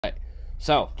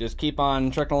So, just keep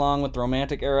on trekking along with the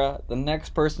Romantic era. The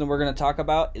next person we're going to talk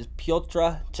about is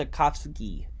Pyotr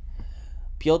Tchaikovsky.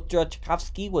 Pyotr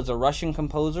Tchaikovsky was a Russian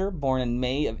composer born in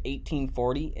May of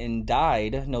 1840 and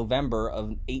died November of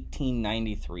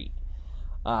 1893.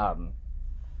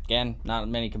 Again, not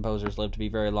many composers live to be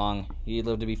very long. He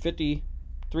lived to be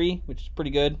 53, which is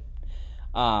pretty good.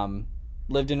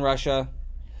 Lived in Russia.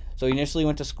 So he initially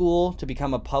went to school to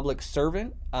become a public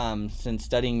servant, since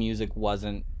studying music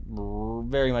wasn't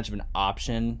very much of an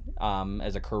option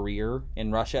as a career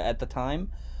in Russia at the time.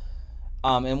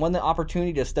 And when the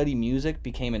opportunity to study music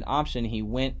became an option, he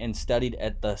went and studied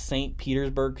at the St.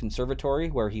 Petersburg Conservatory,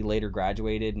 where he later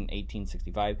graduated in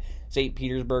 1865. St.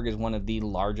 Petersburg is one of the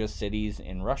largest cities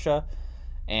in Russia,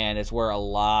 and it's where a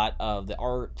lot of the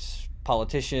arts,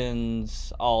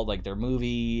 politicians, all like their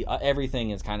movie, everything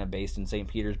is kind of based in St.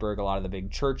 Petersburg. A lot of the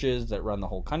big churches that run the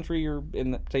whole country are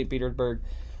in St. Petersburg.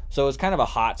 So it's kind of a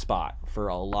hot spot for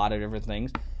a lot of different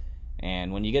things.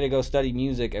 And when you get to go study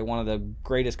music at one of the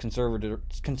greatest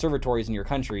conservatories in your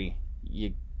country,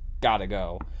 you gotta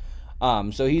go.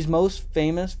 So he's most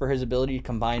famous for his ability to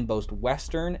combine both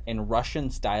Western and Russian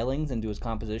stylings into his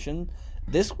composition.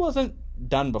 This wasn't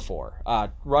done before.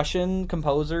 Russian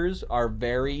composers are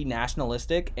very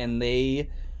nationalistic, and they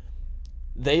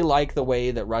like the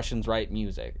way that Russians write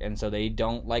music, and so they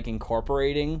don't like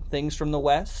incorporating things from the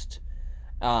West.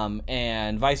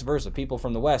 And vice versa. People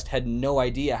from the West had no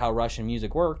idea how Russian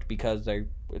music worked because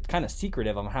it's kind of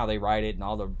secretive on how they write it and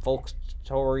all the folk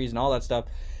stories and all that stuff.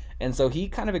 And so he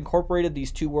kind of incorporated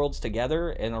these two worlds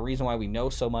together, and the reason why we know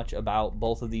so much about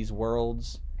both of these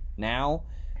worlds now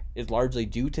is largely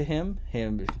due to him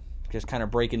just kind of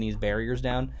breaking these barriers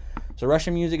down. So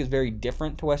Russian music is very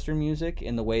different to Western music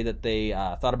in the way that they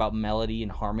thought about melody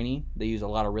and harmony. They use a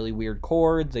lot of really weird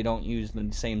chords. They don't use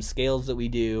the same scales that we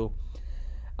do.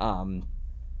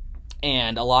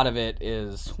 And a lot of it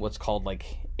is what's called like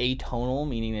atonal,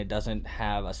 meaning it doesn't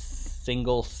have a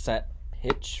single set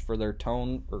pitch for their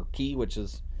tone or key, which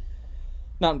is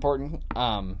not important.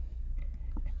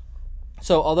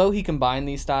 So although he combined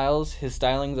these styles, his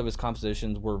stylings of his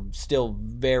compositions were still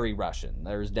very Russian.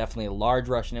 There's definitely a large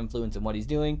Russian influence in what he's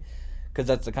doing, because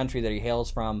that's the country that he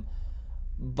hails from.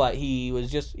 But he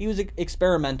was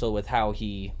experimental with how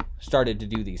he started to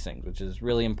do these things, which is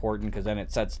really important because then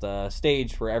it sets the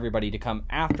stage for everybody to come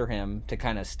after him to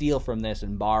kind of steal from this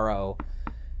and borrow.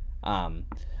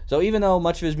 So even though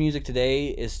much of his music today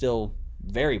is still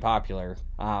very popular,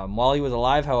 while he was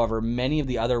alive, however, many of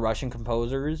the other Russian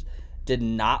composers did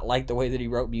not like the way that he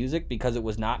wrote music because it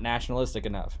was not nationalistic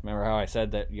enough. Remember how I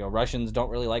said that, Russians don't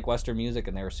really like Western music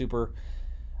and they were super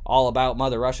all about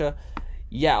Mother Russia?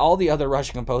 Yeah, all the other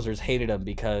Russian composers hated him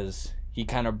because he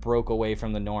kind of broke away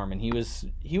from the norm, and he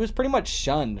was pretty much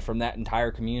shunned from that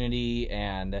entire community,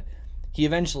 and he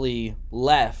eventually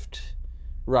left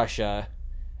Russia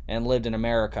and lived in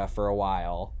America for a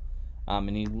while,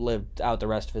 and he lived out the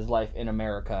rest of his life in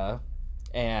America,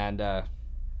 and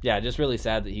just really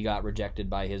sad that he got rejected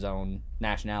by his own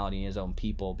nationality and his own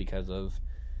people because of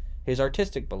his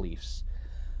artistic beliefs.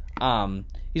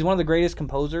 He's one of the greatest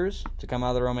composers to come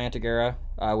out of the Romantic era,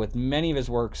 with many of his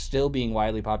works still being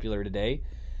widely popular today.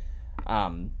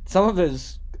 A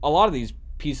lot of these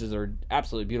pieces are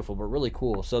absolutely beautiful, but really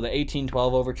cool. So the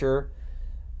 1812 Overture,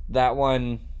 that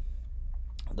one,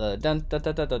 the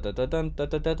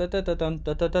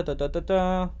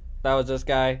that was this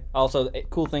guy. Also, the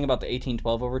cool thing about the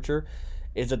 1812 Overture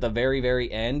is at the very, very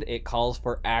end, it calls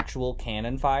for actual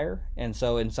cannon fire. And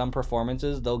so in some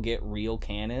performances, they'll get real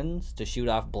cannons to shoot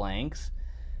off blanks.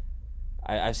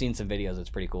 I've seen some videos. It's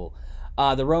pretty cool.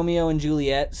 The Romeo and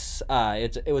Juliet's,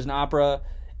 it was an opera.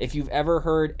 If you've ever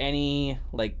heard any,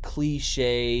 like,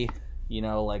 cliche,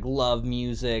 like love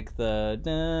music, the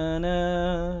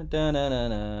da-na,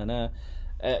 da-na-na-na-na,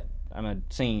 I'm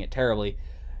singing it terribly.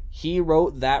 He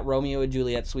wrote that Romeo and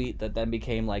Juliet suite that then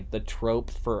became like the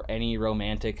trope for any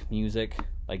romantic music.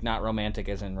 Like not romantic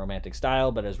as in romantic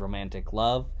style, but as romantic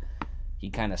love. He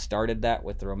kind of started that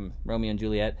with the Romeo and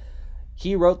Juliet.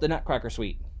 He wrote the Nutcracker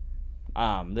suite.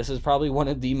 This is probably one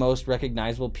of the most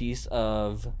recognizable piece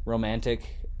of Romantic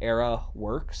era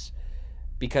works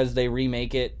because they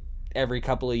remake it every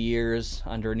couple of years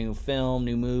under a new film,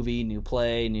 new movie, new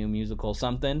play, new musical,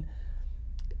 something.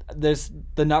 The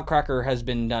Nutcracker has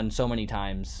been done so many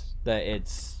times that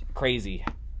it's crazy.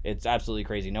 It's absolutely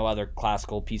crazy. No other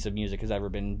classical piece of music has ever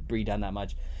been redone that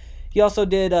much. He also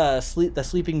did The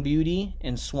Sleeping Beauty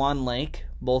and Swan Lake,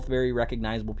 both very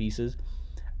recognizable pieces.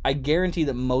 I guarantee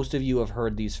that most of you have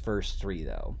heard these first three,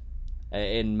 though,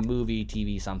 in movie,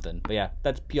 TV, something. But yeah,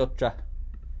 that's Pyotr